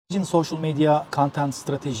In social media content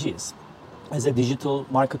strategies, as a digital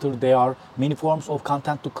marketer, there are many forms of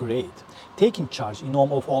content to create. Taking charge in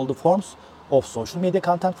of all the forms of social media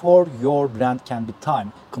content for your brand can be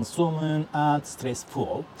time consuming and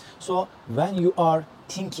stressful. So when you are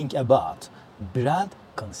thinking about brand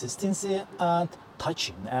consistency and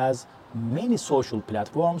touching as many social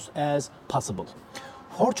platforms as possible.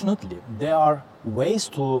 Fortunately, there are ways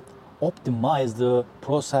to optimize the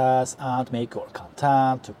process and make your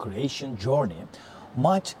content creation journey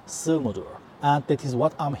much smoother. And that is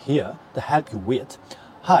what I'm here to help you with.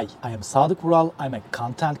 Hi, I am Sadık Vural. I'm a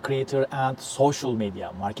content creator and social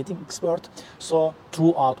media marketing expert. So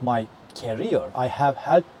throughout my career, I have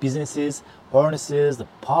helped businesses harness the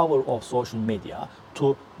power of social media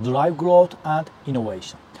to drive growth and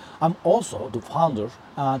innovation. I'm also the founder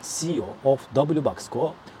and CEO of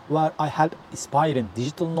WBoxCo, where I help aspiring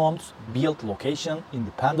digital nomads build location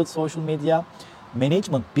independent social media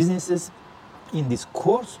management businesses. In this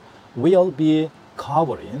course, we'll be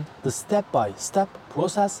covering the step-by-step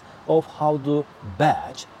process of how to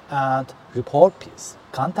batch and repurpose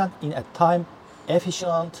content in a time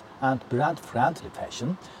efficient and brand-friendly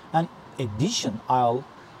fashion. And in addition, I'll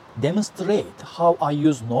demonstrate how I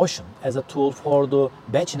use Notion as a tool for the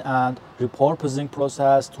batching and repurposing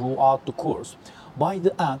process throughout the course. By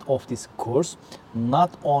the end of this course,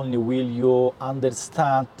 not only will you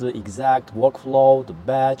understand the exact workflow, the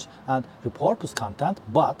batch and repurpose content,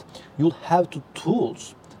 but you'll have the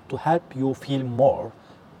tools to help you feel more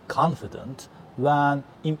confident when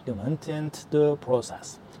implementing the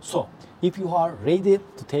process. So, if you are ready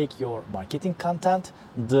to take your marketing content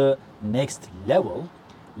the next level,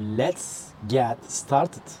 let's get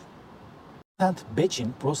started. Content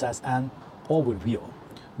batching process and overview.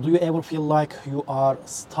 Do you ever feel like you are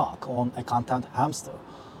stuck on a content hamster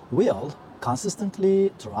wheel,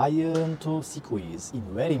 consistently trying to squeeze in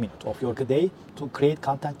every minute of your day to create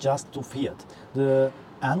content just to feed the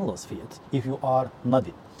endless feed? If you are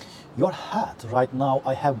nodding your head right now,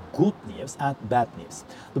 I have good news and bad news.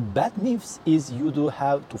 The bad news is you do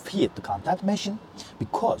have to feed the content machine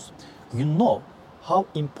because you know how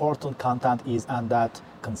important content is and that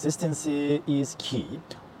consistency is key.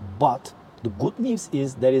 But the good news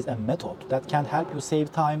is there is a method that can help you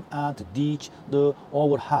save time and ditch the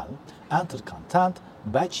overwhelm. Enter content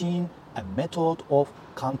batching, a method of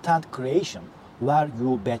content creation where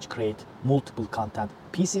you batch create multiple content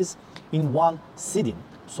pieces in one sitting.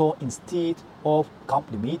 So instead of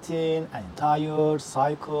completing an entire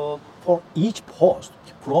cycle for each post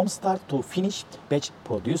from start to finish, batch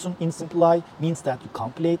producing in Simplify means that you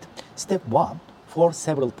complete step 1 for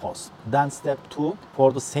several posts, then step 2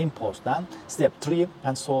 for the same post, then step 3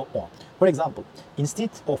 and so on. For example, instead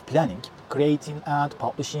of planning, creating and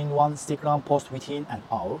publishing one Instagram post within an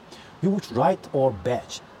hour, you would write or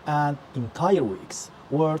batch an entire week's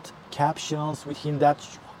worth captions within that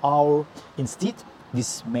hour. Instead,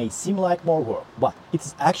 this may seem like more work, but it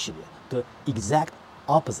is actually the exact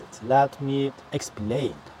opposite. Let me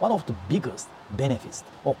explain. One of the biggest benefits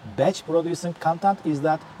of batch producing content is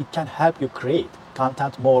that it can help you create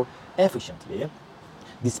content more efficiently.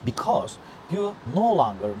 This because you no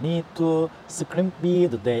longer need to scrimp the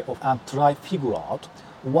day of and try figure out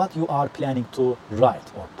what you are planning to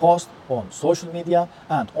write or post on social media.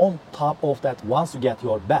 And on top of that, once you get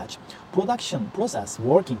your batch production process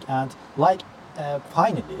working and like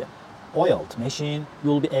finally oiled machine,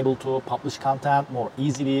 you'll be able to publish content more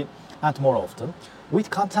easily and more often. With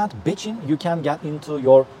content batching, you can get into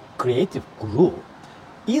your creative groove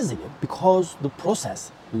easily because the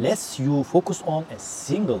process lets you focus on a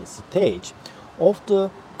single stage of the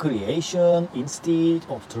creation instead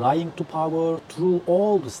of trying to power through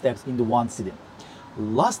all the steps in the one sitting.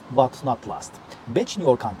 Last but not least, batching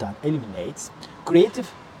your content eliminates creative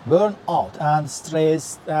burnout and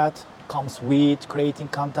stress that comes with creating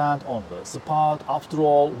content on the spot. After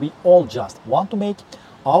all, we all just want to make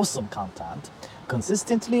awesome content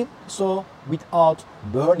consistently, so without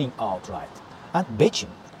burning out, right? And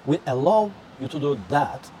batching will allow you to do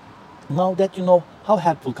that. Now that you know how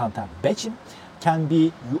helpful content batching can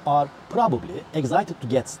be, you are probably excited to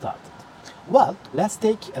get started. Well, let's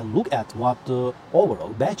take a look at what the overall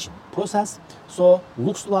batching process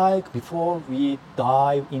looks like before we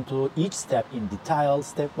dive into each step in detail.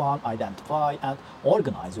 Step 1, identify and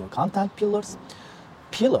organize your content pillars.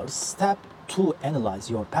 Step 2, analyze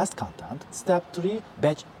your past content. Step 3,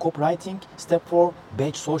 batch copywriting. Step 4,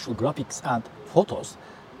 batch social graphics and photos.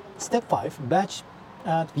 Step 5, batch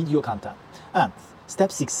and video content. And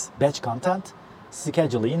step 6, batch content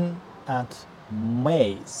scheduling. And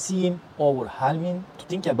may seem overwhelming to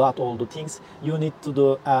think about all the things you need to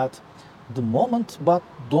do at the moment, but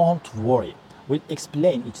don't worry. We'll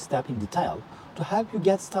explain each step in detail to help you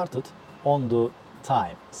get started on the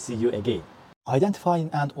time. See you again. Identifying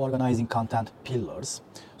and organizing content pillars.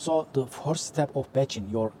 So the first step of batching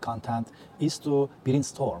your content is to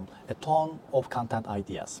brainstorm a ton of content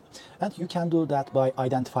ideas. And you can do that by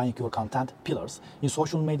identifying your content pillars. In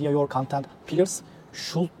social media, your content pillars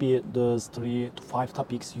should be those 3 to 5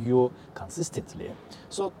 topics you consistently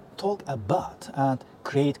so talk about and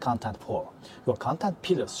create content for. Your content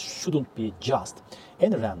pillars shouldn't be just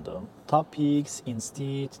any random topics.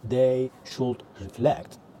 Instead, they should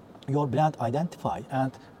reflect your brand identify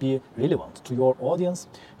and be relevant to your audience.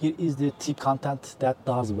 Here is the tip: content that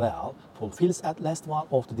does well fulfills at least one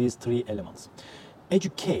of these 3 elements.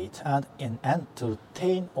 Educate and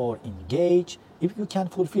entertain or engage. If you can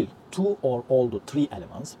fulfill 2 or all the 3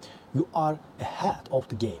 elements, you are ahead of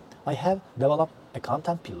the game. I have developed a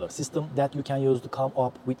content pillar system that you can use to come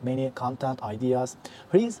up with many content ideas.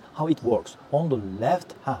 Here is how it works. On the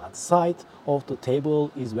left hand side of the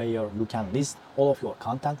table is where you can list all of your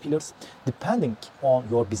content pillars depending on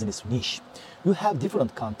your business niche. You have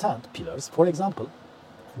different content pillars. For example,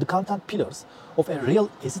 the content pillars of a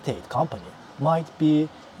real estate company might be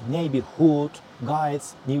neighborhood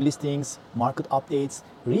guides, new listings, market updates,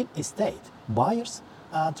 real estate buyers,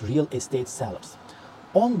 and real estate sellers.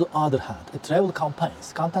 On the other hand, a travel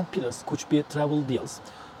company's content pillars could be travel deals,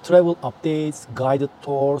 travel updates, guided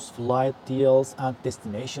tours, flight deals, and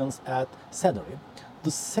destinations, etc.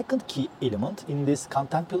 The second key element in this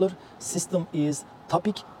content pillar system is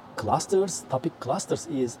topic clusters. Topic clusters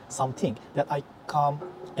is something that I come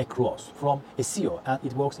across from SEO, and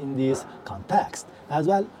it works in this context as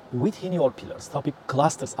well within your pillars. Topic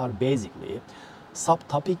clusters are basically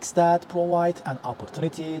subtopics that provide an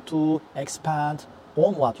opportunity to expand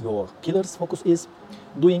on what your pillar's focus is.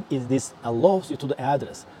 Doing is this allows you to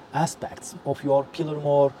address aspects of your pillar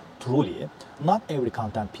more truly. Not every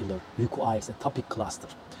content pillar requires a topic cluster.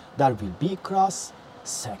 There will be cross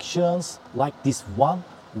sections like this one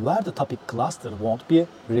where the topic cluster won't be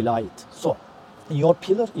relied. So in your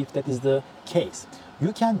pillar, if that is the case,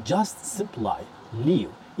 you can just simply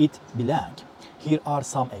leave it blank. Here are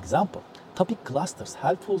some examples. Topic clusters,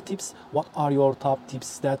 helpful tips. What are your top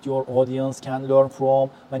tips that your audience can learn from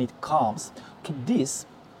when it comes to this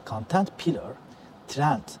content pillar?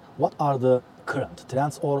 Trend. What are the current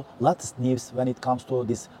trends or latest news when it comes to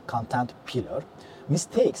this content pillar?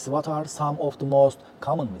 Mistakes. What are some of the most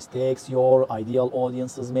common mistakes your ideal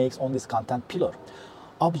audiences makes on this content pillar?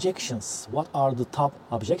 Objections. What are the top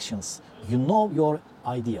objections you know your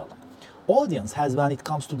ideal audience has when it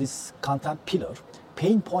comes to this content pillar?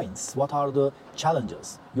 Pain points. What are the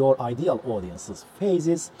challenges your ideal audiences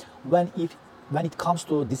faces when it comes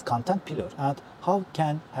to this content pillar, and how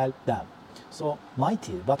can help them? So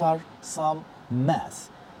mighty, what are some myths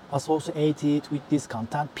associated with this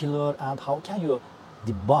content pillar, and how can you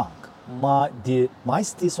debunk the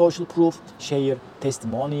mighty social proof? Share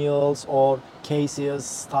testimonials or cases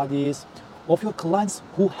studies of your clients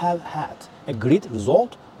who have had a great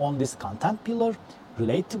result on this content pillar.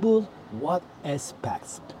 Relatable. What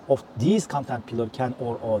aspects of these content pillar can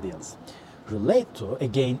our audience relate to?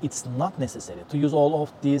 Again, it's not necessary to use all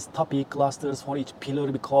of these topic clusters for each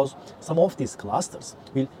pillar because some of these clusters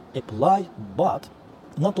will apply, but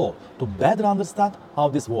not all. To better understand how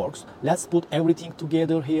this works, let's put everything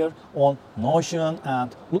together here on Notion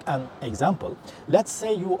and look at an example. Let's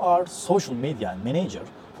say you are social media manager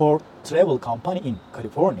for travel company in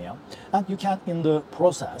California, and you can in the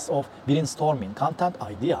process of brainstorming content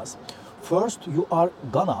ideas. First, you are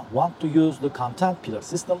gonna want to use the content pillar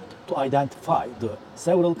system to identify the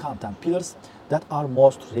several content pillars that are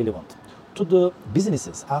most relevant to the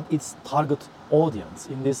businesses and its target audience.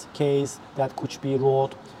 In this case, that could be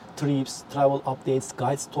road trips, travel updates,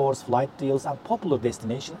 guides, tours, flight deals, and popular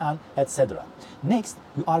destination, and etc. Next,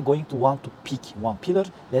 you are going to want to pick one pillar,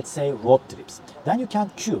 let's say road trips. Then you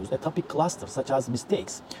can choose a topic cluster such as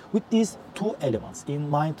mistakes. With these 2 elements in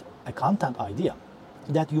mind, a content idea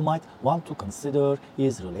that you might want to consider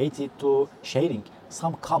is related to sharing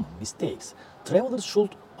some common mistakes travelers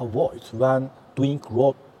should avoid when doing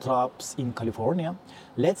road trips in California.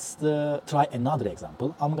 Let's try another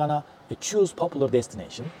example. I'm gonna choose popular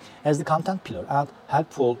destination as the content pillar and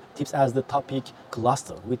helpful tips as the topic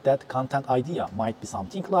cluster. With that content idea might be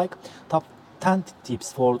something like top 10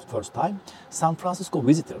 tips for first time San Francisco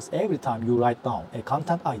visitors. Every time you write down a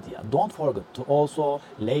content idea, don't forget to also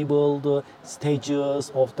label the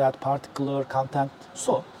stages of that particular content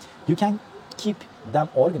so you can keep them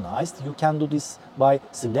organized. You can do this by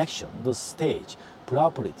selection, the stage,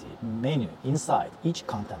 property, menu inside each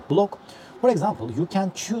content block. For example, you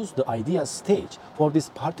can choose the idea stage for this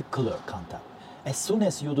particular content. As soon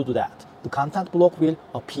as you do that, the content block will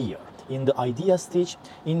appear in the idea stage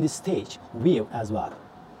in the stage view as well.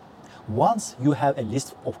 Once you have a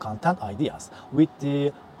list of content ideas with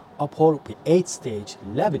the appropriate stage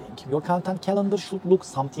labeling, your content calendar should look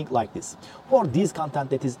something like this. For this content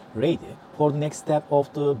that is ready for the next step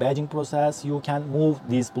of the badging process, you can move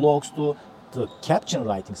these blocks to the caption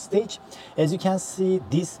writing stage. As you can see,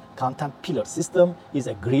 this content pillar system is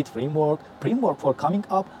a great framework for coming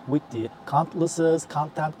up with the countless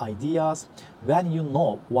content ideas when you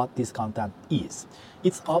know what this content is.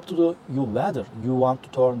 It's up to you whether you want to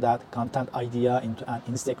turn that content idea into an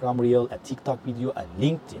Instagram reel, a TikTok video, a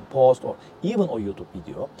LinkedIn post, or even a YouTube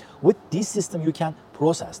video. With this system, you can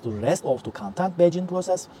process the rest of the content badging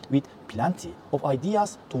process with plenty of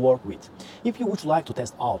ideas to work with. If you would like to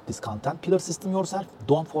test out this content pillar system yourself,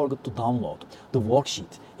 don't forget to download the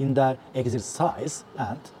worksheet in their exercise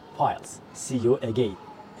and files. See you again.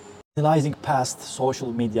 Analyzing past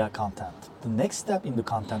social media content. The next step in the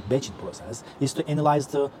content batching process is to analyze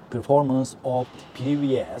the performance of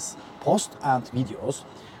previous posts and videos.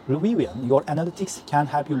 Reviewing your analytics can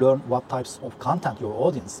help you learn what types of content your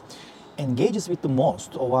audience engages with the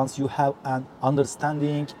most. Once you have an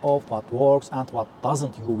understanding of what works and what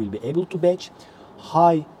doesn't, you will be able to batch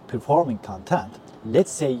high performing content.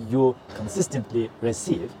 Let's say you consistently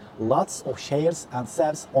receive lots of shares and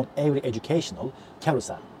saves on every educational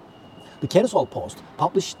carousel. The carousel post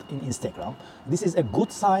published in Instagram, this is a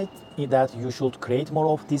good sign that you should create more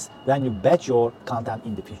of this when you batch your content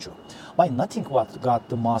in the future. By noting what got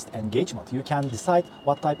the most engagement, you can decide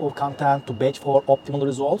what type of content to batch for optimal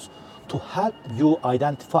results. To help you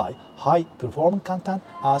identify high performing content,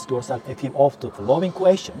 ask yourself a few of the following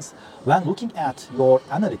questions. When looking at your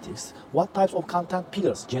analytics, what types of content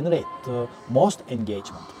pillars generate the most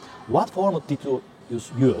engagement? What format did you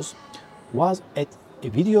use? Was it a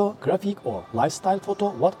video, graphic, or lifestyle photo?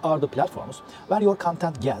 What are the platforms where your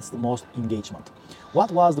content gets the most engagement?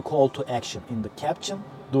 What was the call to action in the caption?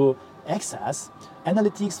 To access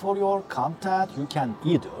analytics for your content, you can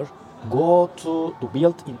either go to the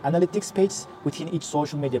built-in analytics page within each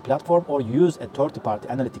social media platform or use a third-party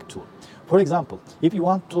analytic tool. For example, if you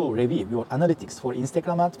want to review your analytics for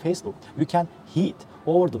Instagram and Facebook, you can head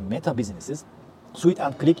over the Meta Businesses suite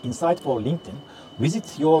and click Insight for LinkedIn.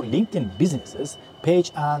 Visit your LinkedIn Businesses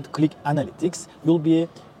page and click Analytics. You'll be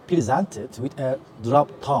presented with a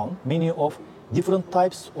drop-down menu of different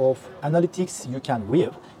types of analytics you can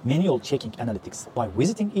view. Manual checking analytics by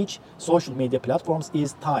visiting each social media platforms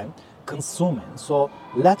is time consuming. So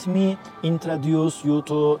let me introduce you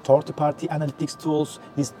to third-party analytics tools.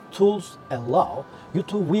 These tools allow you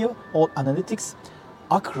to view all analytics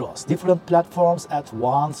across different platforms at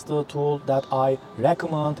once. The tool that I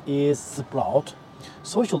recommend is Sprout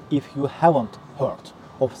Social. If you haven't heard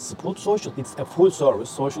of Sprout Social, it's a full-service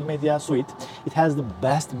social media suite. It has the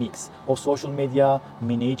best mix of social media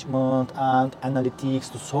management and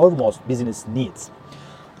analytics to serve most business needs.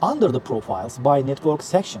 Under the profiles by network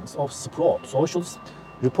sections of Sprout Social's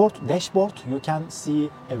report dashboard, you can see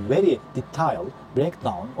a very detailed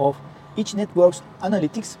breakdown of each network's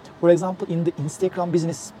analytics. For example, in the Instagram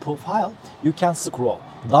business profile, you can scroll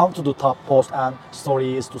down to the top posts and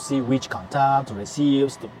stories to see which content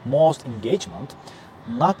receives the most engagement.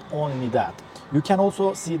 Not only that, you can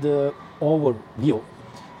also see the overview,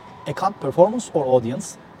 account performance or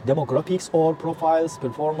audience, demographics or profiles,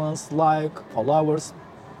 performance like followers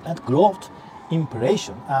and growth,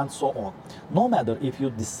 impression, and so on. No matter if you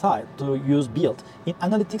decide to use built-in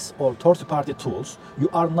analytics or third-party tools, you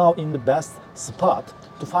are now in the best spot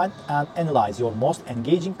to find and analyze your most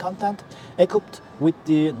engaging content. Equipped with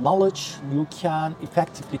the knowledge, you can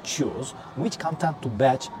effectively choose which content to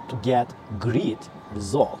batch to get great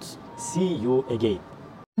results. See you again.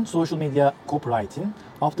 In social media copywriting,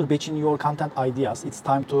 after batching your content ideas, it's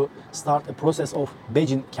time to start a process of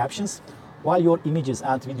batching captions. While your images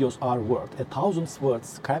and videos are worth 1,000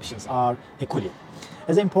 words, captions are equally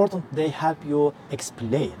as important. They help you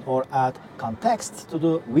explain or add context to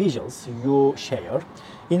the visuals you share.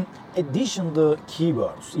 In addition, the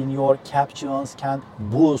keywords in your captions can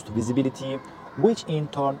boost visibility, which in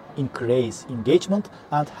turn increase engagement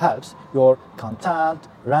and helps your content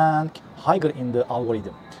rank higher in the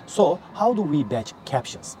algorithm. So how do we batch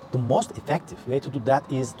captions? The most effective way to do that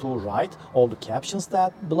is to write all the captions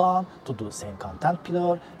that belong to the same content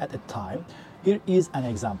pillar at a time. Here is an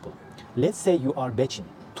example. Let's say you are batching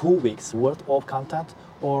 2 weeks worth of content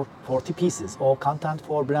or 40 pieces of content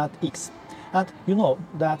for brand X. And you know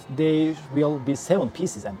that there will be 7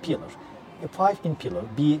 pieces and pillars 5 in pillar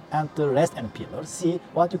B and the rest in pillar C,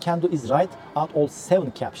 what you can do is write out all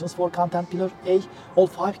 7 captions for content pillar A, all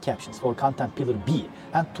 5 captions for content pillar B,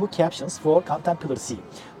 and 2 captions for content pillar C.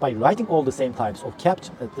 By writing all the same types of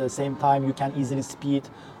captions at the same time, you can easily speed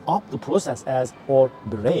up the process as our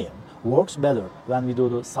brain works better when we do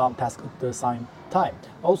the some task at the same time.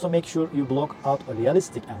 Also, make sure you block out a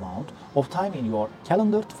realistic amount of time in your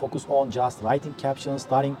calendar to focus on just writing captions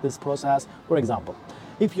during this process. For example,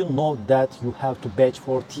 if you know that you have to batch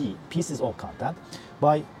 40 pieces of content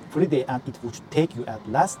by Friday and it would take you at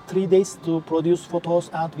least 3 days to produce photos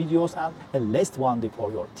and videos and at least 1 day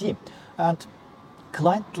for your team, and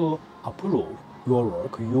client to approve your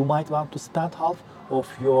work, you might want to spend half of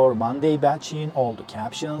your Monday batching all the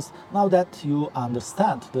captions. Now that you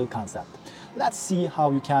understand the concept, let's see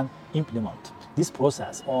how you can implement this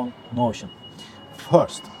process on Notion.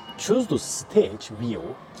 First, choose the stage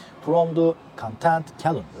view from the content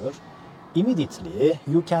calendar. Immediately,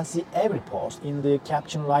 you can see every post in the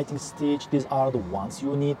caption writing stage. These are the ones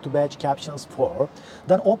you need to batch captions for.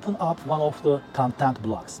 Then open up one of the content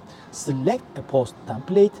blocks. Select a post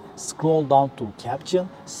template, scroll down to caption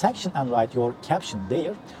section and write your caption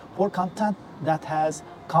there for content that has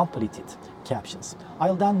completed captions.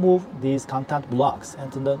 I'll then move these content blocks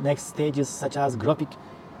into the next stages such as graphic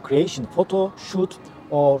creation, photo shoot,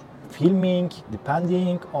 or filming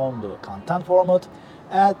depending on the content format.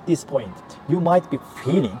 At this point, you might be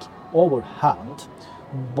feeling overwhelmed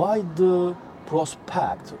by the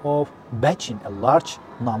prospect of batching a large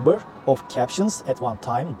number of captions at one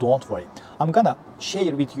time. Don't worry. I'm gonna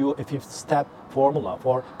share with you a 5-step formula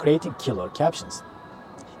for creating killer captions.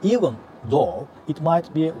 Even though it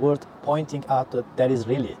might be worth pointing out that there is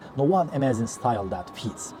really no one amazing style that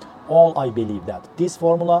fits all, I believe that this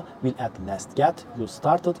formula will at least get you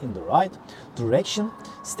started in the right direction.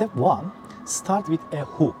 Step 1. Start with a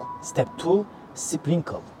hook. Step 2.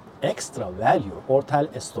 Sprinkle extra value or tell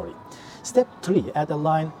a story. Step 3. Add a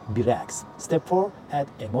line breaks. Step 4. Add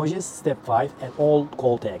emojis. Step 5. Add all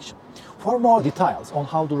call to action. For more details on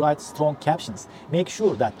how to write strong captions, make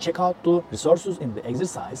sure that check out the resources in the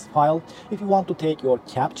exercise file if you want to take your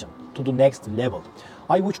caption to the next level.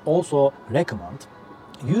 I would also recommend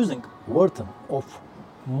using Wharton of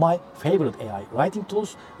my favorite AI writing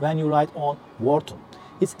tools when you write on Wharton.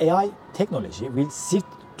 Its AI technology will sift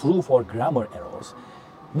through for grammar errors,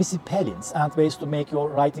 misspellings, and ways to make your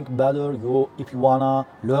writing better. If you wanna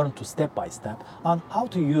learn to step by step on how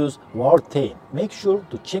to use Wharton, make sure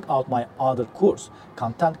to check out my other course,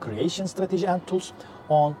 Content Creation Strategy and Tools,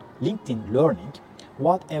 on LinkedIn Learning.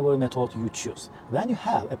 Whatever method you choose, when you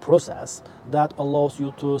have a process that allows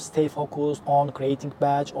you to stay focused on creating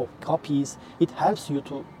batch of copies, it helps you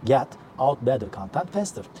to get out better content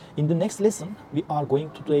faster. In the next lesson, we are going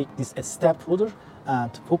to take this a step further and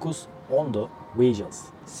focus on the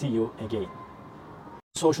visuals. See you again.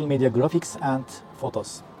 Social media graphics and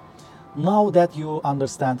photos. Now that you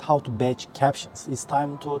understand how to batch captions, it's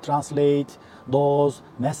time to translate those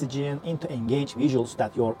messaging into engaged visuals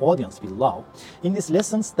that your audience will love. In these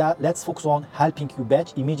lessons, let's focus on helping you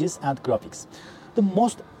batch images and graphics. The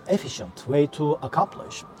most efficient way to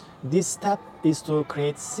accomplish this step is to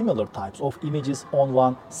create similar types of images on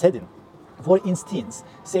one setting. For instance,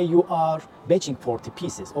 say you are batching 40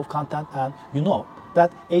 pieces of content and you know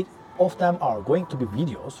that 8 of them are going to be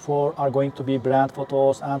videos, 4 are going to be brand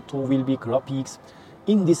photos, and 2 will be graphics.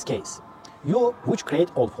 In this case, you would create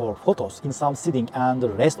all 4 photos in some setting and the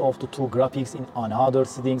rest of the 2 graphics in another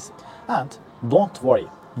settings. And don't worry,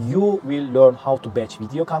 you will learn how to batch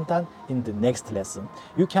video content in the next lesson.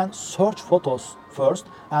 You can search photos first,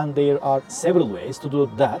 and there are several ways to do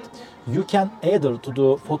that. You can either to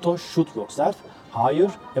do photo shoot yourself,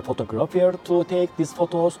 hire a photographer to take these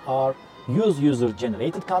photos, or use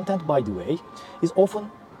user-generated content. By the way, is often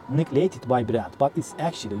neglected by brand, but it's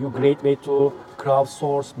actually a great way to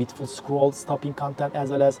crowdsource beautiful scroll stopping content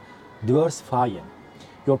as well as diversifying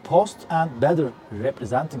your post and better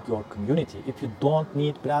representing your community. If you don't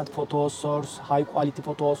need brand photos, source high quality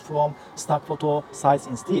photos from stock photo sites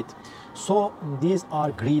instead. So these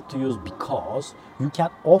are great to use because you can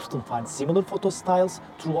often find similar photo styles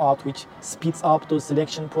throughout, which speeds up the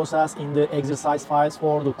selection process in the exercise files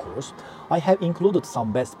for the course. I have included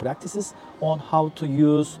some best practices on how to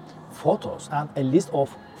use photos and a list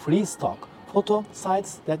of free stock photo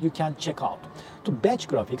sites that you can check out. To batch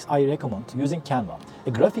graphics, I recommend using Canva,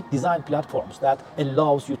 a graphic design platform that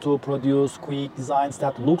allows you to produce quick designs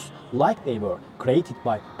that looks like they were created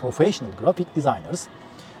by professional graphic designers.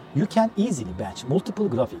 You can easily batch multiple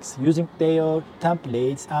graphics using their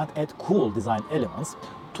templates and add cool design elements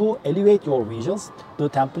to elevate your visuals. The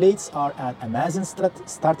templates are an amazing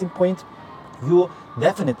starting point. You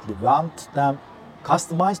definitely want them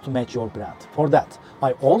customized to match your brand. For that,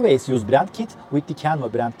 I always use brand kit with the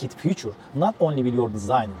Canva brand kit feature. Not only will your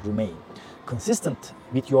design remain consistent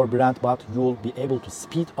with your brand, but you'll be able to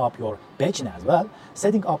speed up your batching as well.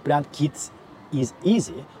 Setting up brand kits is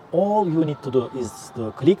easy. All you need to do is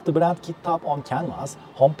to click the brand kit tab on Canva's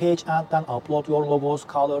homepage and then upload your logos,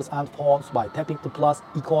 colors and fonts by tapping the plus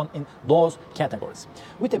icon in those categories.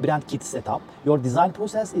 With a brand kit setup, your design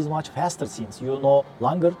process is much faster since you no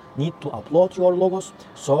longer need to upload your logos,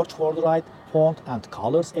 search for the right font and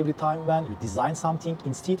colors every time when you design something.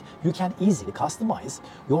 Instead, you can easily customize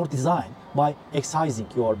your design by excising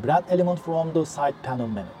your brand element from the side panel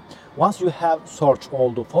menu. Once you have searched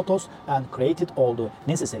all the photos and created all the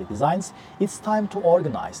necessary designs, it's time to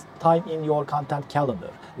organize time in your content calendar.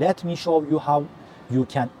 Let me show you how you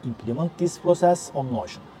can implement this process on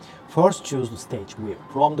Notion. First, choose the stage view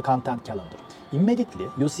from the content calendar. Immediately,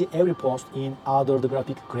 you see every post in either the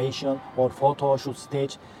graphic creation or photo shoot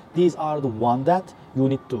stage. These are the ones that you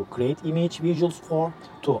need to create image visuals for.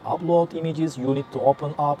 To upload images, you need to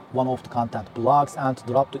open up one of the content blocks and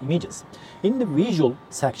drop the images in the visual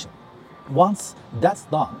section. Once that's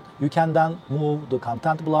done, you can then move the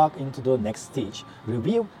content block into the next stage,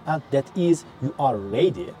 review, and that is you are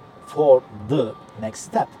ready for the next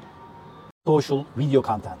step, social video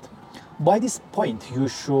content. By this point, you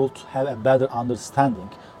should have a better understanding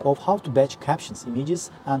of how to batch captions,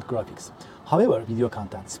 images, and graphics. However, video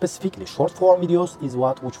content, specifically short-form videos, is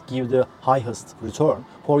what would give the highest return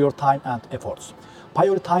for your time and efforts.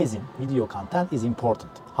 Prioritizing video content is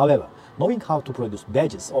important. However, knowing how to produce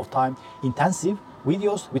batches of time-intensive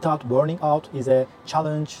videos without burning out is a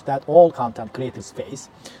challenge that all content creators face.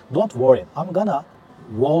 Don't worry, I'm gonna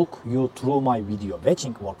walk you through my video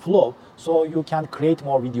batching workflow so you can create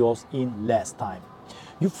more videos in less time.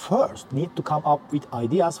 You first need to come up with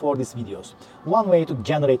ideas for these videos. One way to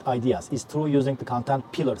generate ideas is through using the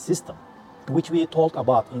content pillar system, which we talked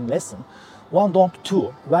about in lesson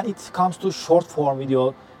 1.2. When it comes to short form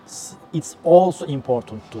video, it's also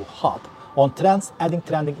important to hop on trends. Adding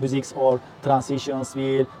trending musics or transitions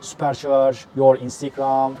will supercharge your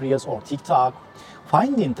Instagram, Reels or TikTok.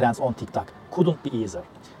 Finding trends on TikTok couldn't be easier.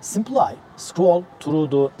 Simply scroll through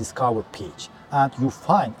the Discover page and you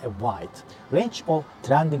find a wide range of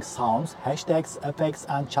trending sounds, hashtags, effects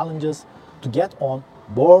and challenges. To get on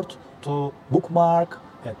board, to bookmark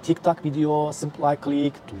a TikTok video, simply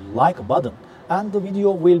click to like button and the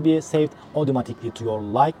video will be saved automatically to your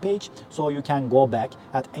like page so you can go back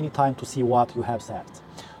at any time to see what you have saved.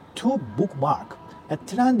 To bookmark a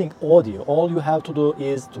trending audio, all you have to do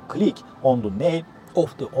is to click on the name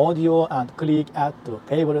of the audio and click at the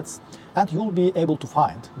favorites and you'll be able to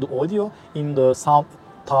find the audio in the sound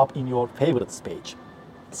tab in your favorites page.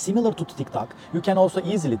 Similar to TikTok, you can also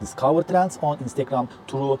easily discover trends on Instagram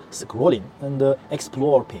through scrolling in the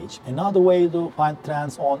Explore page. Another way to find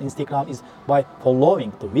trends on Instagram is by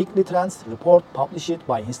following the weekly trends report published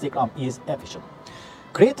by Instagram is official.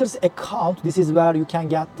 Creators account, this is where you can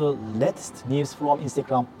get the latest news from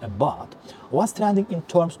Instagram about what's trending in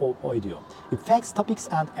terms of audio, effects, topics,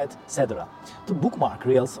 and etc. To bookmark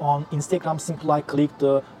Reels on Instagram, simply click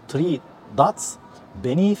the three dots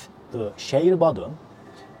beneath the share button.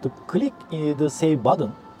 To click the save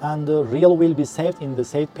button and the reel will be saved in the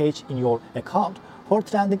save page in your account. For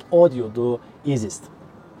trending audio, the easiest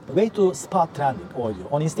way to spot trending audio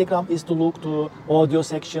on Instagram is to look to audio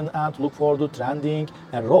section and look for the trending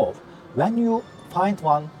arrow. When you find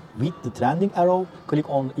one with the trending arrow, click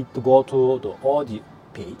on it to go to the audio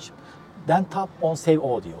page. Then tap on Save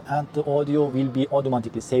Audio and the audio will be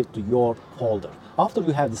automatically saved to your folder. After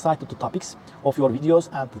you have decided the topics of your videos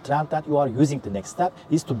and the trend that you are using, the next step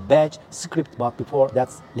is to batch script. But before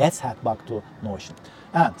that, let's head back to Notion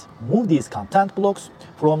and move these content blocks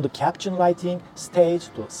from the caption writing stage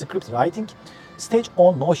to script writing stage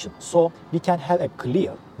on Notion so we can have a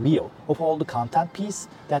clear view of all the content piece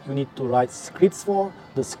that you need to write scripts for.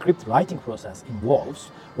 The script writing process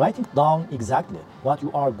involves writing down exactly what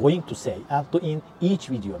you are going to say and in each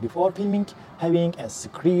video before filming. Having a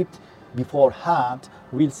script beforehand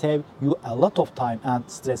will save you a lot of time and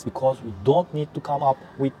stress because you don't need to come up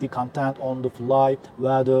with the content on the fly,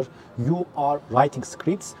 whether you are writing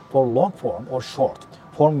scripts for long form or short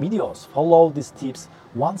form videos. Follow these tips.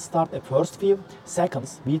 One, start a first few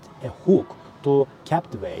seconds with a hook to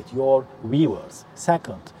captivate your viewers.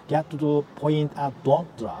 Second, get to the point and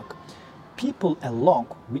don't drag people along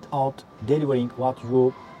without delivering what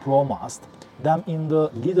you promised them in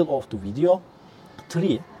the middle of the video.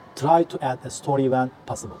 3, try to add a story when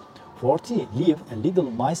possible. 40, leave a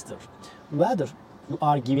little mystery. Whether you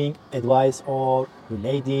are giving advice or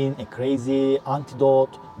relating a crazy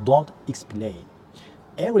antidote. Don't explain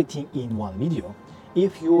everything in one video.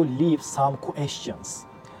 If you leave some questions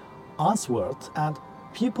answered, and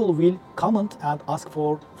people will comment and ask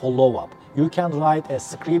for follow-up. You can write a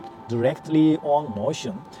script directly on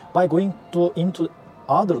Notion by going into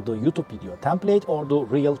either the YouTube video template or the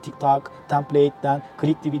real TikTok template, then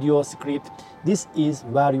click the video script. This is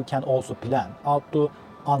where you can also plan out the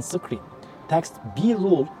on-screen text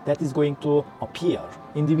B-roll that is going to appear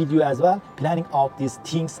in the video as well. Planning out these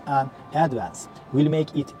things in advance will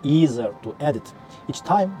make it easier to edit. Each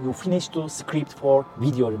time you finish the script for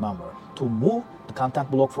video, remember to move the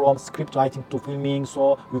content block from script writing to filming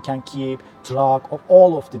so you can keep track of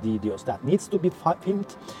all of the videos that needs to be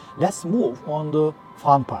filmed. Let's move on the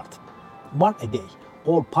fun part. Mark a day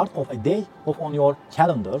or part of a day off on your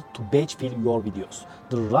calendar to batch film your videos.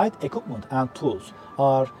 The right equipment and tools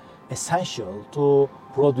are essential to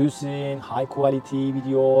producing high quality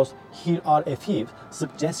videos. Here are a few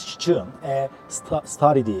suggestions. A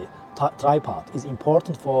sturdy tripod is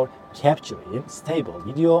important for capturing stable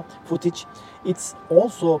video footage. It's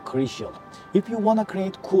also crucial if you want to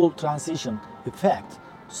create cool transition effect.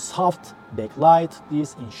 Soft backlight,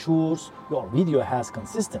 this ensures your video has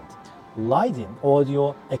consistent lighting.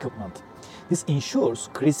 Audio equipment, this ensures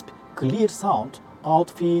crisp, clear sound.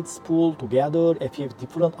 Outfits, pull together a few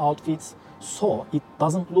different outfits so it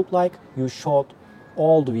doesn't look like you shot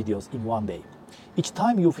all the videos in one day. Each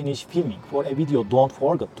time you finish filming for a video, don't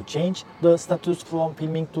forget to change the status from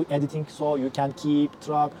filming to editing so you can keep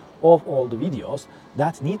track of all the videos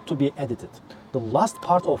that need to be edited. The last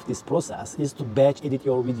part of this process is to batch edit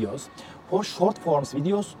your videos. For short forms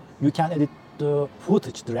videos, you can edit the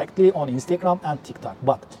footage directly on Instagram and TikTok,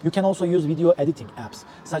 but you can also use video editing apps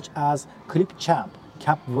such as Clipchamp,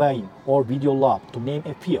 Capvine, or Videolab to name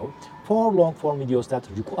a few. For long form videos that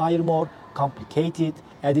require more complicated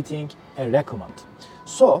editing, I recommend.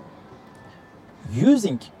 So,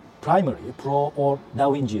 using Premiere Pro or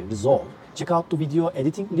DaVinci Resolve, check out the video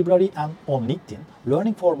editing library and on LinkedIn,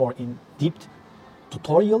 learning for more in-depth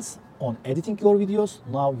tutorials on editing your videos.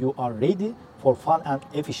 Now you are ready for fun and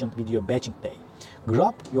efficient video batching day.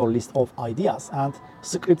 Grab your list of ideas and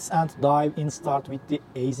scripts and dive in. Start with the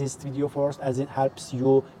easiest video first, as it helps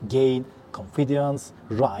you gain confidence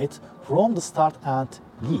right from the start and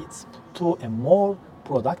leads to a more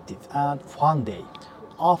productive and fun day.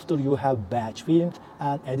 After you have batch filmed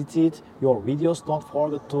and edited your videos, don't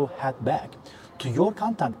forget to head back to your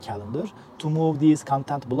content calendar to move these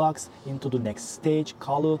content blocks into the next stage.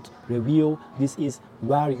 Call it review. This is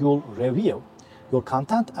where you'll review your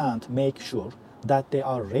content and make sure that they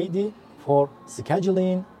are ready for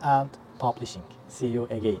scheduling and publishing. See you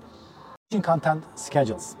again. Content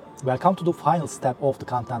schedules. Welcome to the final step of the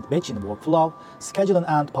content batching workflow, scheduling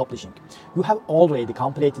and publishing. You have already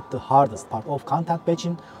completed the hardest part of content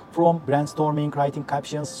batching, from brainstorming, writing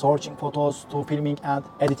captions, searching photos, to filming and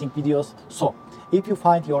editing videos. So, if you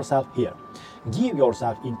find yourself here, give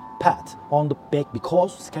yourself a pat on the back,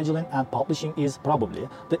 because scheduling and publishing is probably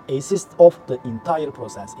the easiest of the entire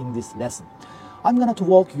process in this lesson. I'm going to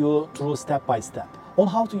walk you through step by step on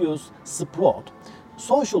how to use Sprout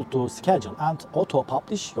Social to schedule and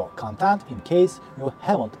auto-publish your content. In case you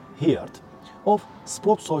haven't heard of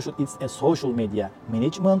Sprout Social, it's a social media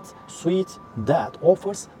management suite that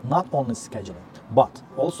offers not only scheduling, but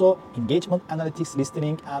also engagement, analytics,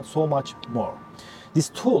 listening, and so much more. This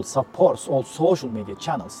tool supports all social media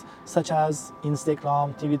channels such as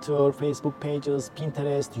Instagram, Twitter, Facebook pages,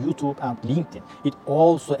 Pinterest, YouTube, and LinkedIn. It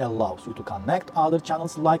also allows you to connect other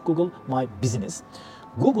channels like Google My Business,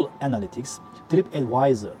 Google Analytics,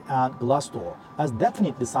 TripAdvisor, and Glassdoor. As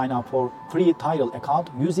definitely sign up for free trial account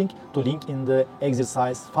using the link in the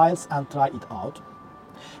exercise files and try it out.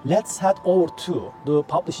 Let's head over to the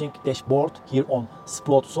publishing dashboard here on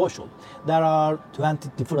Sprout Social. There are 20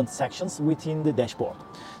 different sections within the dashboard.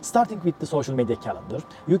 Starting with the social media calendar,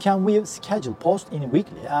 you can view schedule posts in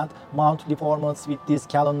weekly and monthly formats. With this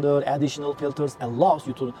calendar, additional filters allows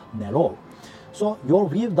you to narrow so your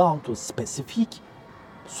view down to specific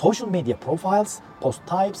social media profiles, post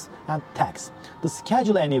types, and tags. To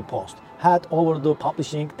schedule any post, head over the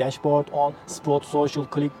publishing dashboard on Sprout Social,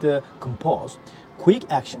 click the Compose Quick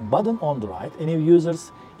Action button on the right. Any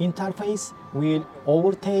user's interface will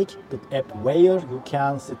overtake the app where you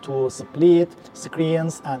can see two split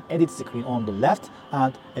screens and edit screen on the left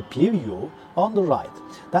and a preview on the right.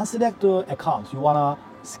 Then select the account you wanna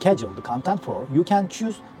schedule the content for. You can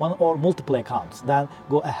choose one or multiple accounts. Then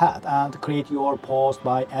go ahead and create your post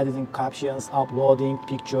by editing captions, uploading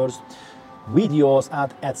pictures, videos,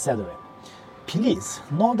 and etc. Please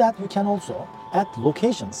know that you can also Add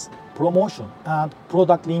locations, promotion, and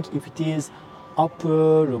product link if it is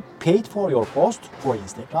paid for your post for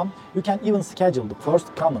Instagram. You can even schedule the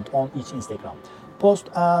first comment on each Instagram post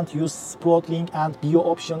and use Sprout link and bio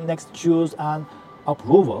option. Next, choose an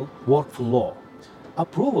approval workflow.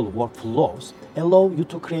 Approval workflows allow you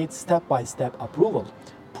to create step-by-step approval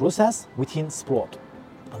process within Sprout.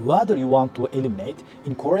 Whether you want to eliminate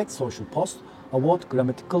incorrect social posts, avoid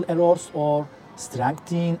grammatical errors, or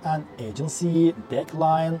strengthen an agency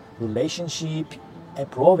deadline relationship,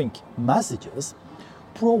 approving messages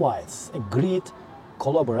provides a great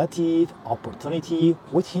collaborative opportunity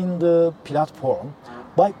within the platform.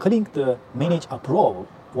 By clicking the Manage Approval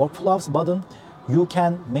Workflows button, you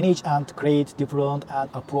can manage and create different and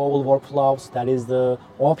approval workflows. That is the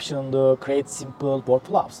option to create simple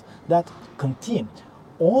workflows that contain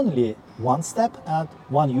only one step and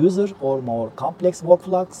one user, or more complex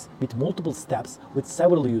workflows with multiple steps with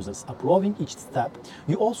several users approving each step.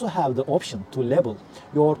 You also have the option to label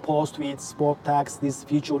your post with spot tags. This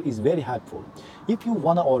feature is very helpful if you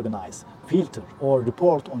want to organize, filter, or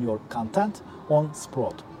report on your content on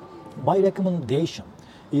Sprout. My recommendation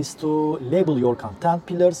is to label your content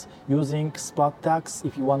pillars using spot tags.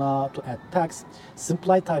 If you wanna to add tags,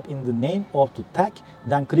 simply type in the name of the tag,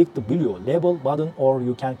 then click the below label button, or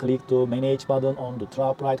you can click the manage button on the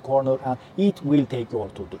top right corner and it will take you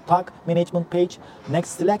to the tag management page.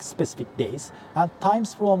 Next, select specific days and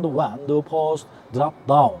times from the when the post drop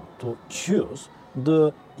down to choose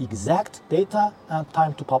the exact data and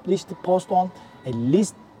time to publish the post on. A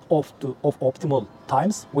list of optimal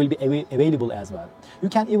times will be available as well. You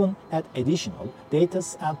can even add additional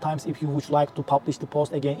dates and times if you would like to publish the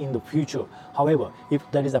post again in the future. However, if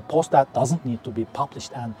there is a post that doesn't need to be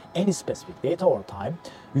published and any specific data or time,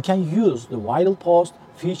 you can use the viral post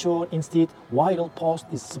feature instead. Viral post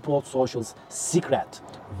is Sprout Social's secret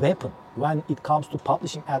weapon when it comes to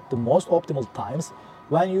publishing at the most optimal times.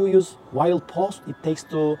 When you use viral post, it takes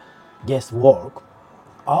the guesswork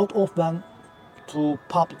out of when to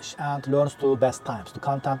publish and learns the best times to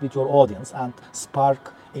content with your audience and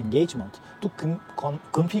spark engagement. To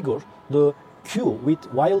configure the queue with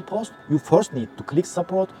viral post, you first need to click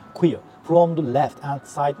Support Queue from the left hand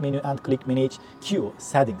side menu and click Manage Queue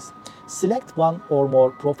Settings. Select one or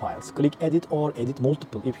more profiles. Click Edit or Edit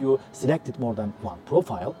Multiple if you selected more than one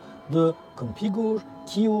profile. The Configure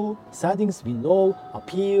Queue Settings window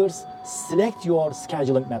appears. Select your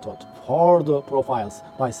scheduling method for the profiles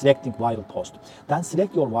by selecting viral post. Then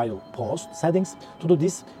select your viral post settings. To do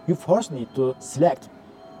this, you first need to select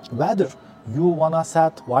whether you wanna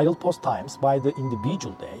set viral post times by the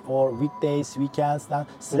individual day or weekdays, weekends. Then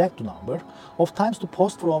select the number of times to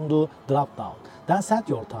post from the drop down. Then set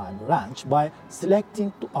your time range by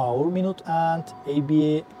selecting the hour, minute, and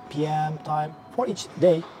ABA PM time for each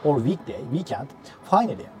day or weekday, weekend.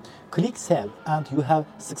 Finally, click Save and you have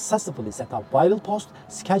successfully set up viral post.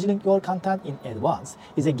 Scheduling your content in advance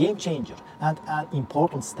is a game changer and an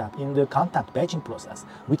important step in the content batching process.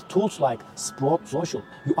 With tools like Sprout Social,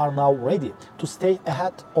 you are now ready to stay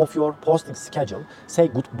ahead of your posting schedule. Say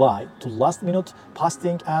goodbye to last minute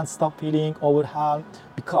posting and stop feeling overwhelmed,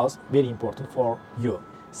 because very important for you.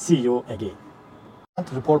 See you again.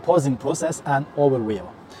 Repurposing process and overview.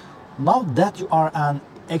 Now that you are an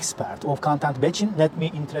expert of content batching, let me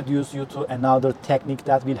introduce you to another technique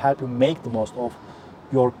that will help you make the most of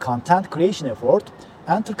your content creation effort.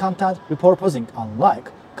 Enter content repurposing.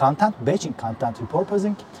 Unlike content batching, content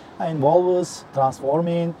repurposing involves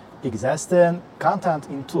transforming existing content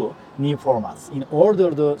into new formats in order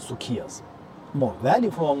to squeeze more value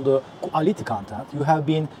from the quality content you have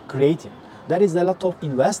been creating. There is a lot of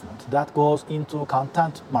investment that goes into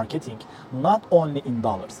content marketing, not only in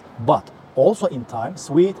dollars, but also in time,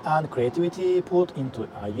 sweat, and creativity put into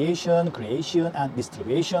ideation, creation, and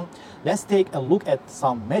distribution. Let's take a look at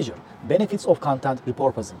some major benefits of content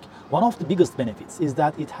repurposing. One of the biggest benefits is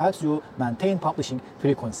that it helps you maintain publishing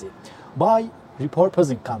frequency. By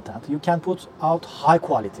repurposing content, you can put out high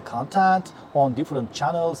quality content on different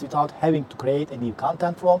channels without having to create a new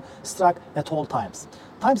content from scratch at all times.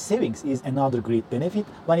 Time savings is another great benefit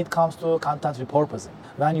when it comes to content repurposing.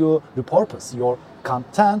 When you repurpose your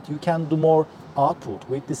content, you can do more output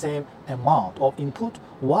with the same amount of input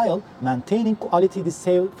while maintaining quality. This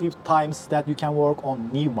saves times that you can work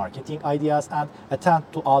on new marketing ideas and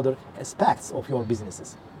attend to other aspects of your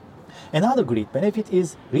businesses. Another great benefit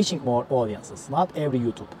is reaching more audiences. Not every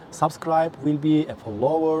YouTube subscriber will be a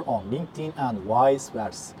follower on LinkedIn and vice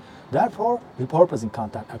versa. Therefore, repurposing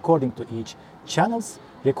content according to each channel's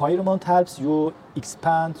requirement helps you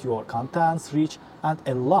expand your content's reach and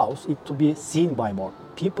allows it to be seen by more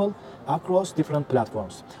people across different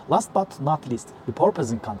platforms. Last but not least,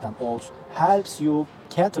 repurposing content also helps you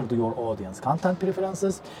cater to your audience content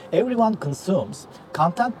preferences. Everyone consumes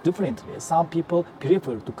content differently. Some people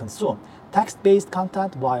prefer to consume text-based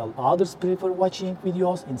content while others prefer watching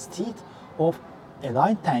videos instead of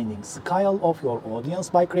aligning scale of your audience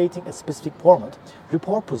by creating a specific format.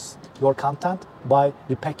 Repurpose your content by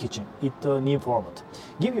repackaging it to a new format.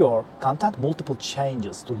 Give your content multiple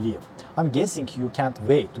changes to live. I'm guessing you can't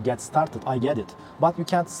wait to get started, I get it, but you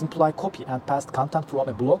can't simply copy and paste content from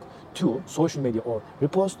a blog to social media or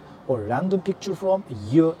repost or random picture from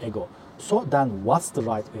a year ago. So then what's the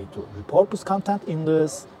right way to repurpose content? In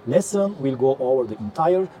this lesson, we'll go over the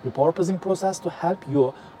entire repurposing process to help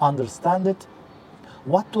you understand it,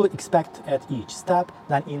 what to expect at each step.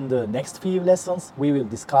 Then in the next few lessons, we will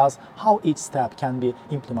discuss how each step can be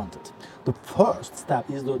implemented. The first step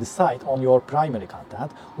is to decide on your primary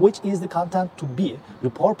content, which is the content to be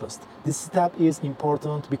repurposed. This step is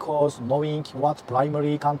important because knowing what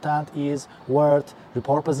primary content is worth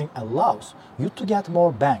repurposing allows you to get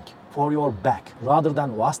more bang for your buck rather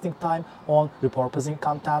than wasting time on repurposing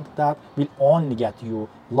content that will only get you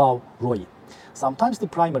low ROI. Sometimes the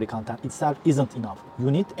primary content itself isn't enough.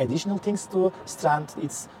 You need additional things to strengthen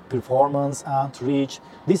its performance and reach.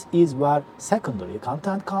 This is where secondary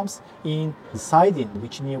content comes in. Deciding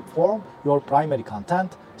which new form your primary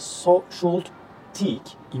content should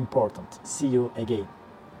take important. See you again.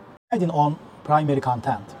 Deciding on primary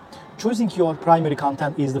content. Choosing your primary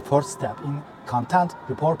content is the first step in content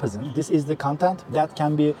repurposing. This is the content that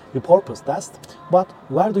can be repurposed best. But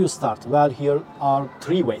where do you start? Well, here are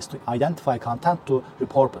three ways to identify content to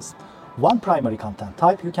repurpose. One primary content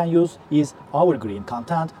type you can use is evergreen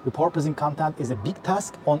content. Repurposing content is a big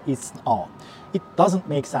task on its own. It doesn't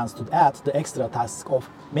make sense to add the extra task of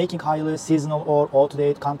making highly seasonal or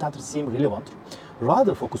out-of-date content seem relevant.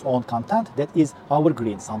 Rather focus on content that is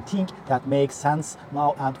evergreen, something that makes sense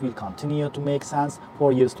now and will continue to make sense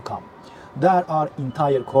for years to come. There are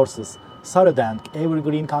entire courses surrounding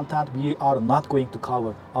evergreen content. We are not going to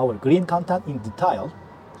cover evergreen content in detail,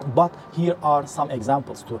 but here are some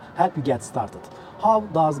examples to help you get started. How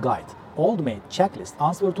does guide old-made checklist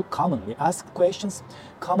answer to commonly asked questions,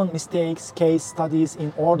 common mistakes, case studies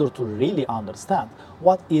in order to really understand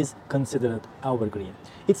what is considered evergreen.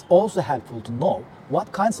 It's also helpful to know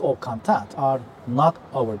what kinds of content are not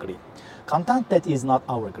evergreen. Content that is not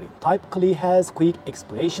evergreen typically has quick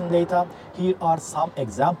expiration data. Here are some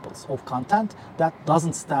examples of content that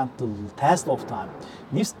doesn't stand the test of time.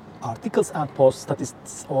 News articles and post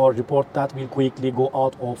statistics or report that will quickly go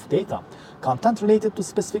out of data. Content related to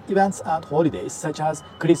specific events and holidays such as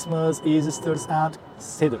Christmas, Easter, and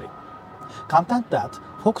Saturday. Content that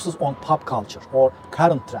focuses on pop culture or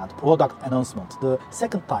current trend, product announcement. The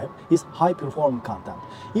second type is high-performing content.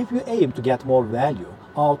 If you aim to get more value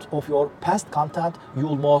out of your past content, you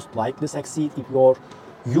will most likely succeed if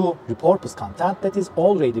you repurpose content that is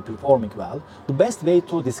already performing well. The best way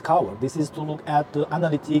to discover this is to look at the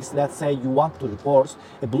analytics. Let's say you want to repurpose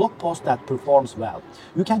a blog post that performs well.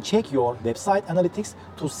 You can check your website analytics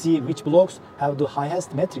to see which blogs have the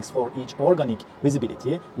highest metrics for each organic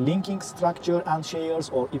visibility, linking structure and shares.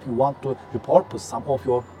 Or if you want to repurpose some of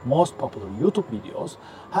your most popular YouTube videos,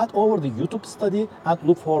 head over the YouTube study and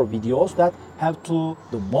look for videos that have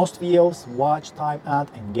the most views, watch time and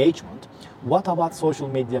engagement. What about social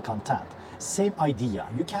media content? Same idea.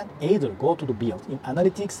 You can either go to the built-in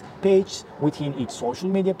analytics page within each social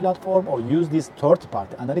media platform or use this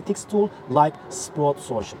third-party analytics tool like Sprout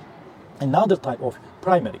Social. Another type of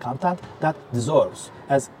primary content that deserves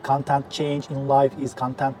as content change in life is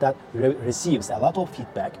content that receives a lot of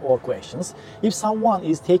feedback or questions. If someone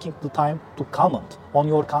is taking the time to comment on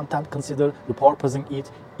your content, consider repurposing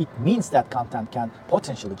it. It means that content can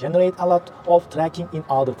potentially generate a lot of tracking in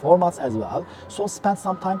other formats as well. So spend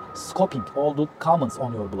some time scoping all the comments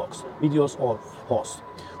on your blogs, videos or posts.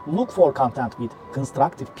 Look for content with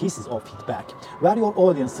constructive pieces of feedback, where your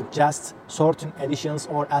audience suggests certain additions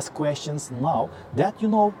or asks questions. Now that you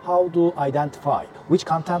know how to identify which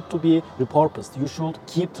content to be repurposed, you should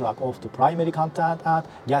keep track of the primary content and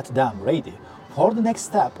get them ready for the next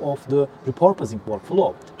step of the repurposing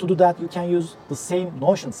workflow. To do that, you can use the same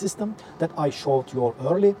Notion system that I showed you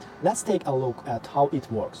earlier. Let's take a look at how it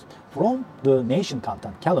works. From the Notion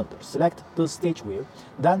content calendar, select the stage view,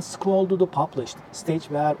 then scroll to the published stage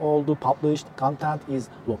where all the published content is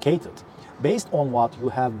located. Based on what you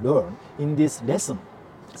have learned in this lesson,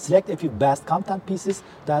 select a few best content pieces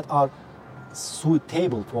that are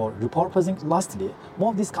suitable for repurposing. Lastly,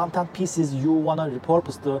 move these content pieces you wanna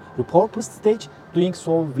repurpose the repurposed stage. Doing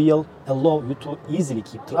so will allow you to easily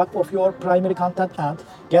keep track of your primary content and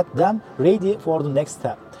get them ready for the next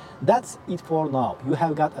step. That's it for now. You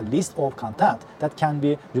have got a list of content that can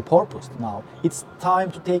be repurposed. Now it's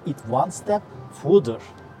time to take it one step further.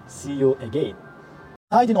 See you again.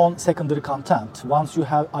 Deciding on secondary content. Once you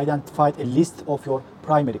have identified a list of your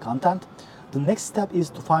primary content, the next step is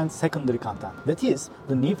to find secondary content. That is,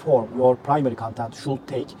 the new form your primary content should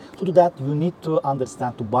take. To do that, you need to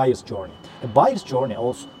understand the buyer's journey. A buyer's journey,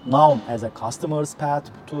 also known as a customer's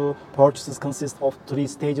path to purchases, consists of 3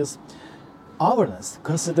 stages: awareness,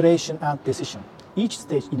 consideration, and decision. Each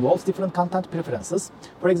stage involves different content preferences.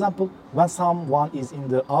 For example, when someone is in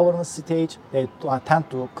the awareness stage, they tend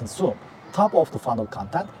to consume top of the funnel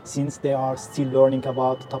content since they are still learning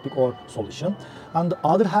about the topic or solution. On the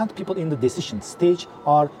other hand, people in the decision stage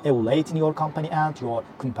are evaluating your company and your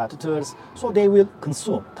competitors, so they will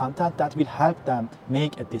consume content that will help them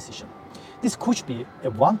make a decision. This could be a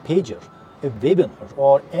one-pager, a webinar,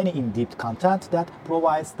 or any in-depth content that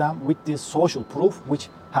provides them with the social proof which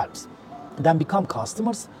helps them become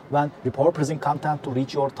customers. When repurposing content to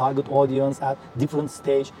reach your target audience at different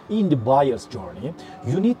stage in the buyer's journey,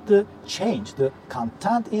 you need to change the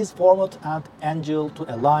content is format and angle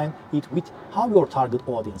to align it with how your target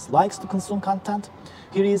audience likes to consume content.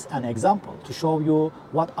 Here is an example to show you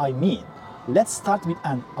what I mean. Let's start with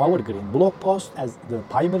an evergreen blog post as the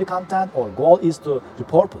primary content. Our goal is to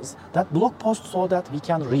repurpose that blog post so that we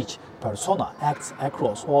can reach persona acts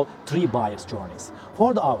across all 3 buyers' journeys.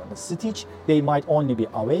 For the awareness stage, they might only be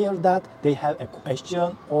aware that they have a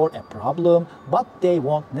question or a problem, but they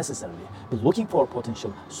won't necessarily be looking for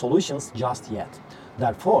potential solutions just yet.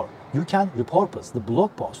 Therefore, you can repurpose the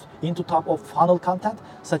blog post into top of funnel content,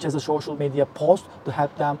 such as a social media post, to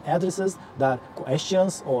help them address their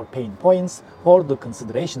questions or pain points. For the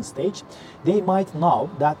consideration stage, they might know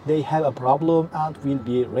that they have a problem and will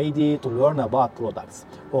be ready to learn about products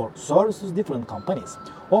or services different companies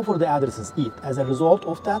offer the addresses it. As a result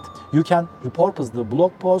of that, you can repurpose the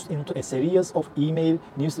blog post into a series of email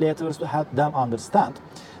newsletters to help them understand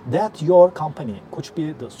that your company could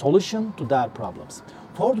be the solution to their problems.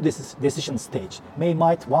 For the decision stage, they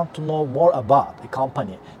might want to know more about a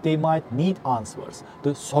company. They might need answers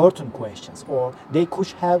to certain questions, or they could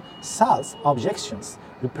have sales objections,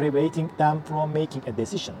 preventing them from making a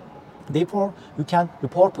decision. Therefore, you can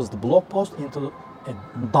repurpose the blog post into a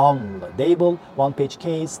downloadable one-page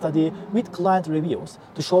case study with client reviews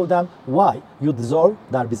to show them why you deserve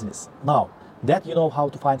their business. Now that you know how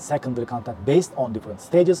to find secondary content based on different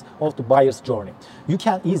stages of the buyer's journey, you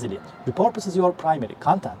can easily repurpose your primary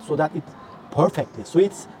content so that it perfectly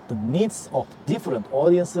suits the needs of different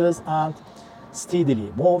audiences and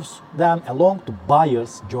steadily moves them along the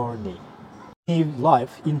buyer's journey. New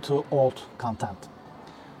life into old content.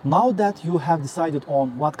 Now that you have decided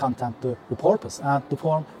on what content to repurpose and the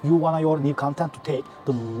form you want your new content to take,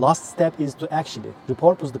 the last step is to actually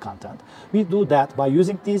repurpose the content. We do that by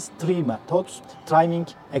using these 3 methods: trimming,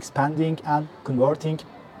 expanding, and converting.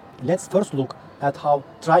 Let's first look at how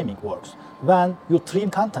trimming works. When you trim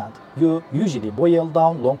content, you usually boil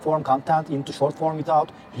down long-form content into short-form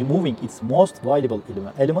without removing its most valuable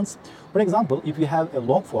elements. For example, if you have a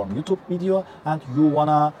long-form YouTube video and you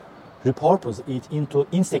wanna repurpose it into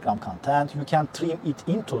Instagram content, you can trim it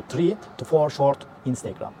into 3 to 4 short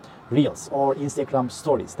Instagram reels or Instagram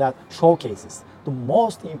stories that showcases the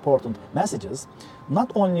most important messages.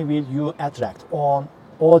 Not only will you attract an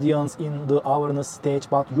audience in the awareness stage,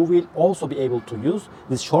 but you will also be able to use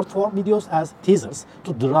these short form videos as teasers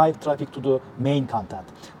to drive traffic to the main content.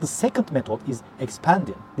 The second method is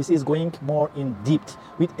expanding. This is going more in depth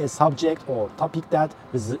with a subject or topic that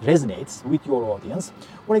resonates with your audience.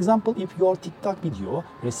 For example, if your TikTok video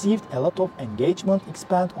received a lot of engagement,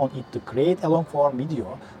 expand on it to create a long form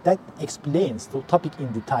video that explains the topic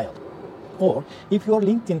in detail. Or if your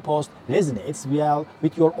LinkedIn post resonates well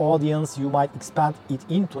with your audience, you might expand it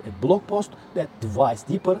into a blog post that dives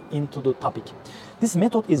deeper into the topic. This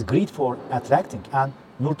method is great for attracting and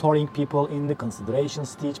nurturing people in the consideration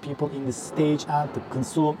stage, people in this stage, and to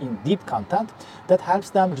consume in-depth content that helps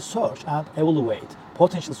them research and evaluate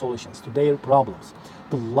potential solutions to their problems.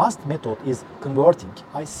 The last method is converting.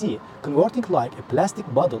 I see converting like a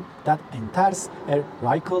plastic bottle that enters a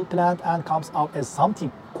recycle plant and comes out as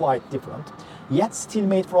something quite different, yet still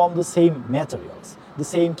made from the same materials. The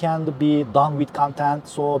same can be done with content,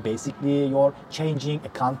 so basically you're changing a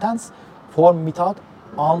content's form without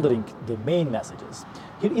altering the main messages.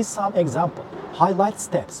 Here is some example. Highlight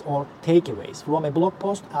steps or takeaways from a blog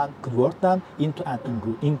post and convert them into an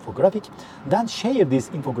infographic. Then share this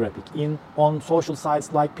infographic on social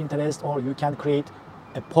sites like Pinterest, or you can create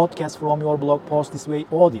a podcast from your blog post. This way,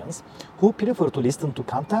 audience who prefer to listen to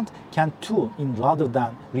content can tune in rather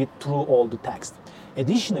than read through all the text.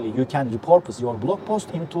 Additionally, you can repurpose your blog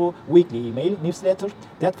post into weekly email newsletter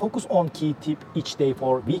that focus on key tip each day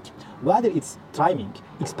for week. Whether it's trimming,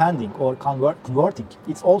 expanding, or converting,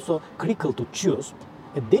 it's also critical to choose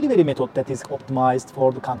a delivery method that is optimized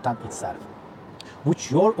for the content itself. Would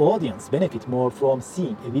your audience benefit more from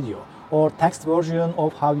seeing a video or text version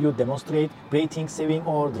of how you demonstrate braiding, sewing,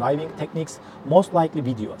 or driving techniques? Most likely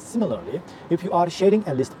video. Similarly, if you are sharing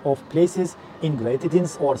a list of places,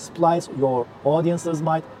 ingredients, or supplies, your audiences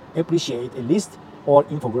might appreciate a list or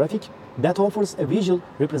infographic that offers a visual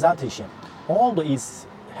representation. Although it's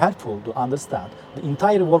helpful to understand the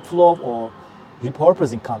entire workflow or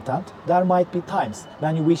repurposing content, there might be times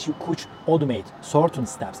when you wish you could automate certain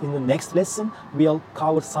steps. In the next lesson, we'll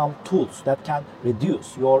cover some tools that can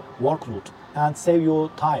reduce your workload and save you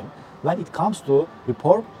time when it comes to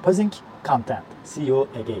repurposing content. See you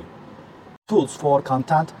again. Tools for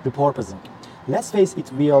content repurposing. Let's face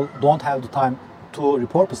it, we all don't have the time to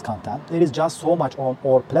repurpose content. There is just so much on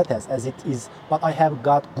our plates as it is, but I have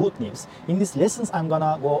got good news. In these lessons, I'm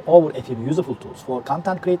gonna go over a few useful tools for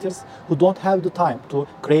content creators who don't have the time to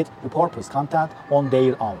create repurpose content on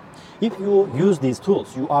their own. If you use these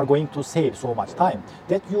tools, you are going to save so much time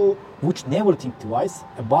that you would never think twice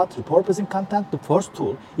about repurposing content. The first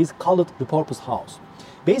tool is called Repurpose House.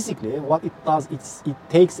 Basically, what it does is it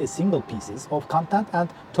takes a single piece of content and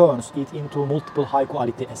turns it into multiple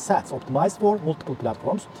high-quality assets optimized for multiple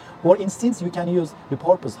platforms. For instance, you can use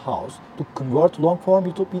Repurpose House to convert long-form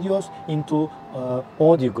YouTube videos into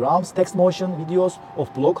audiograms, text motion videos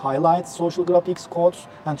of blog highlights, social graphics, quotes,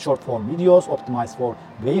 and short-form videos optimized for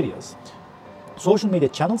various social media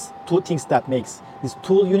channels. Two things that makes this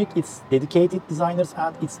tool unique: its dedicated designers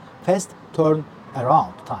and its fast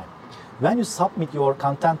turnaround time. When you submit your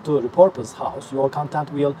content to Repurpose House, your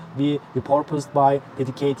content will be repurposed by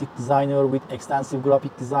dedicated designer with extensive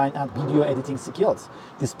graphic design and video editing skills.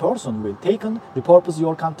 This person will take and repurpose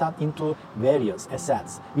your content into various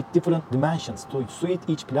assets with different dimensions to suit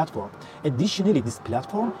each platform. Additionally, this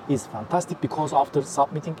platform is fantastic because after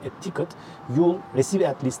submitting a ticket, you'll receive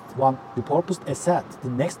at least one repurposed asset the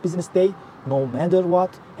next business day. No matter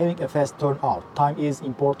what, having a fast turnout time is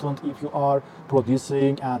important if you are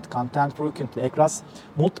producing and content frequently across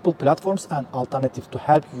multiple platforms. An alternative to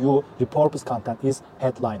help you repurpose content is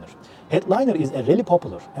Headliner. Headliner is a really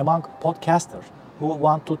popular among podcasters who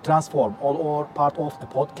want to transform all or part of a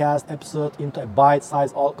podcast episode into a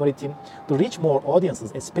bite-sized algorithm to reach more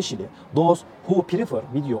audiences, especially those who prefer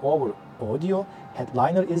video over audio.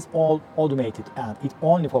 Headliner is all automated and it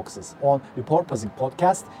only focuses on repurposing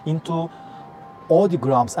podcasts into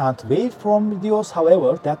audiograms and waveform videos.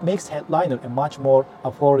 However, that makes Headliner a much more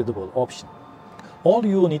affordable option. All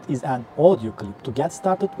you need is an audio clip to get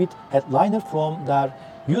started with Headliner. From there,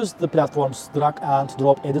 use the platform's drag and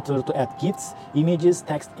drop editor to add GIFs, images,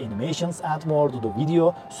 text, animations, and more to the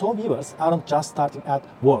video, so viewers aren't just starting at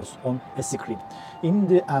words on a screen. In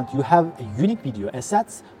the end, you have a unique video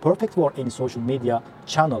assets perfect for any social media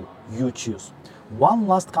channel you choose. One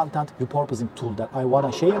last content repurposing tool that I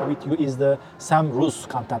want to share with you is the SEMrush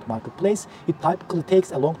content marketplace. It typically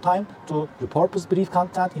takes a long time to repurpose brief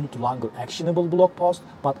content into longer actionable blog posts,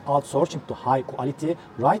 but outsourcing to high quality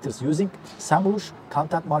writers using SEMrush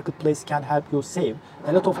content marketplace can help you save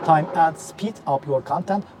a lot of time and speed up your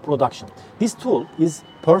content production. This tool is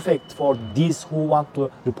perfect for those who want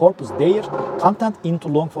to repurpose their content into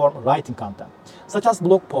long-form writing content, such as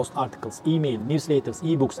blog post articles, email, newsletters,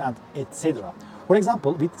 ebooks, and etc. For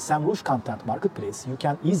example, with SEMrush Content Marketplace, you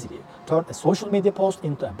can easily turn a social media post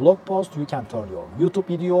into a blog post, you can turn your YouTube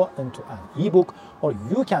video into an ebook, or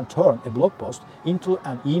you can turn a blog post into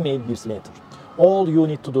an email newsletter. All you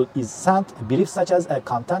need to do is send a brief such as a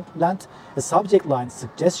content length, a subject line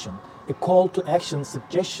suggestion, a call to action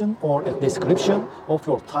suggestion, or a description of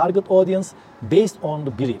your target audience based on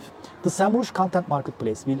the brief. The SEMrush Content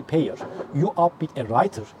Marketplace will pair you up with a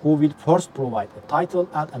writer who will first provide a title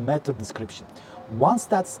and a meta description. Once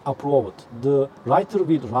that's approved, the writer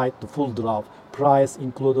will write the full draft. Price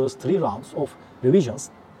includes 3 rounds of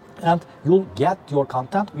revisions, and you'll get your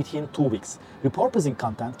content within 2 weeks. Repurposing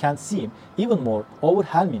content can seem even more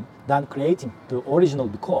overwhelming than creating the original,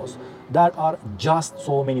 because there are just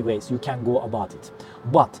so many ways you can go about it.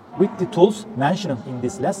 But with the tools mentioned in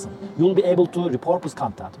this lesson, you'll be able to repurpose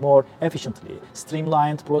content more efficiently,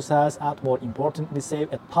 streamlined process, and more importantly,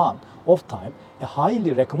 save a ton of time. I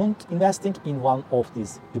highly recommend investing in one of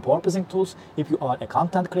these repurposing tools if you are a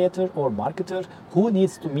content creator or marketer who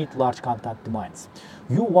needs to meet large content demands.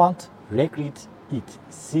 You won't regret it.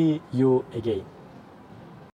 See you again.